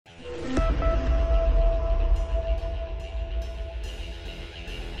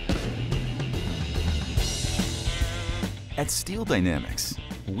At Steel Dynamics,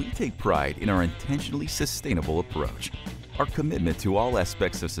 we take pride in our intentionally sustainable approach. Our commitment to all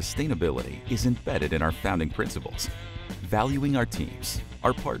aspects of sustainability is embedded in our founding principles, valuing our teams,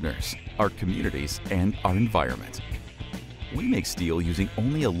 our partners, our communities, and our environment. We make steel using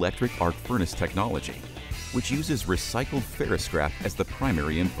only electric arc furnace technology, which uses recycled ferrous scrap as the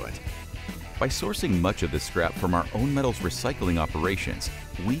primary input. By sourcing much of this scrap from our own metals recycling operations,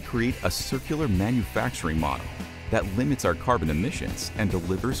 we create a circular manufacturing model that limits our carbon emissions and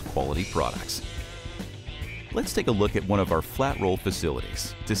delivers quality products. Let's take a look at one of our flat roll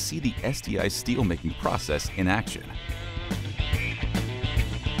facilities to see the SDI steelmaking process in action.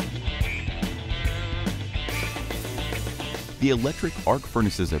 The electric arc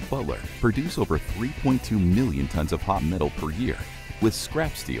furnaces at Butler produce over 3.2 million tons of hot metal per year, with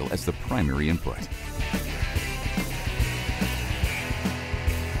scrap steel as the primary input.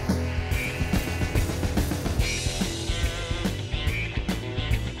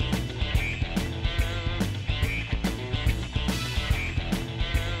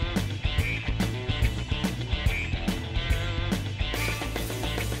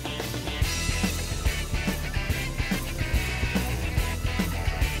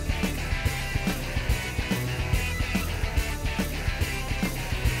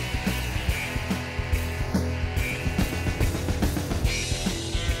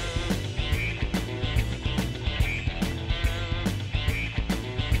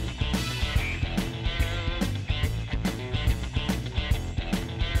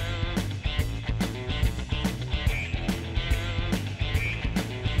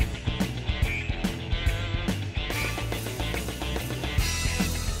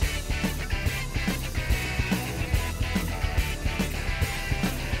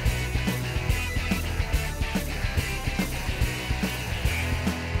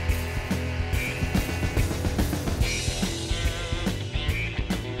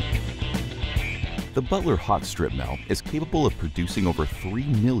 The Butler hot strip mill is capable of producing over 3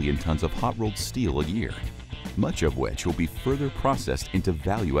 million tons of hot rolled steel a year, much of which will be further processed into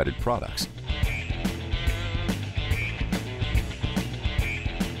value-added products.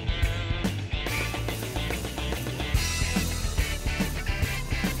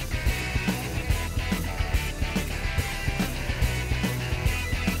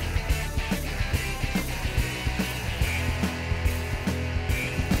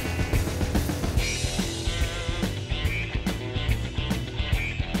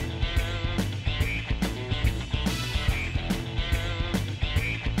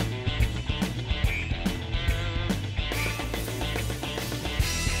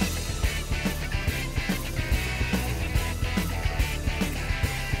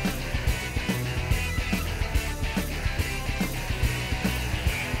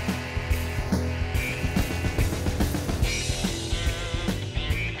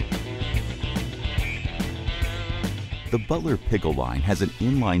 The Butler pickle line has an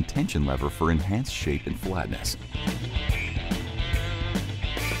inline tension lever for enhanced shape and flatness.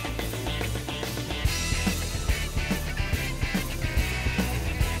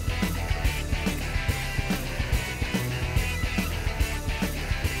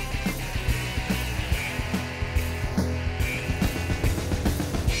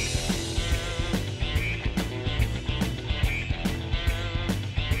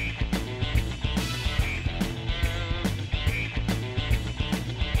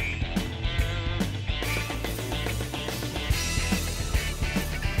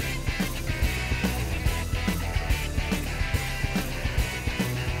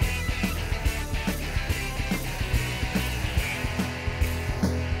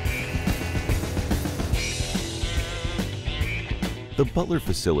 The Butler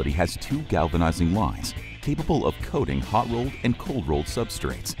facility has two galvanizing lines capable of coating hot-rolled and cold-rolled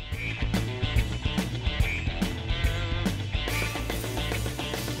substrates.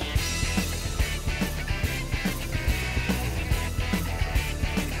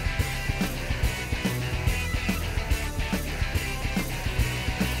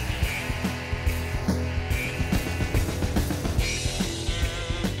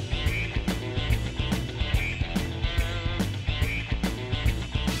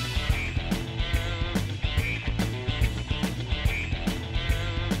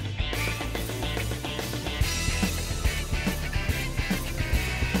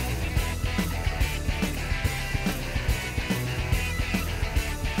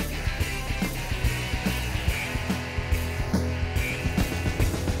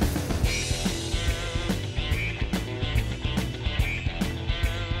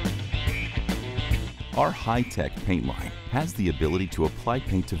 Our high-tech paint line has the ability to apply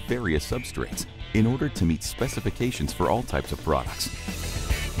paint to various substrates, in order to meet specifications for all types of products.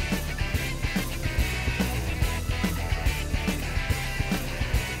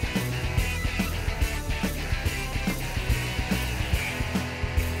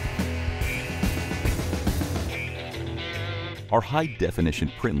 Our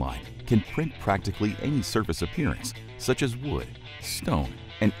high-definition print line can print practically any surface appearance, such as wood, stone,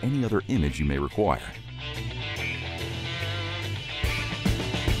 and any other image you may require.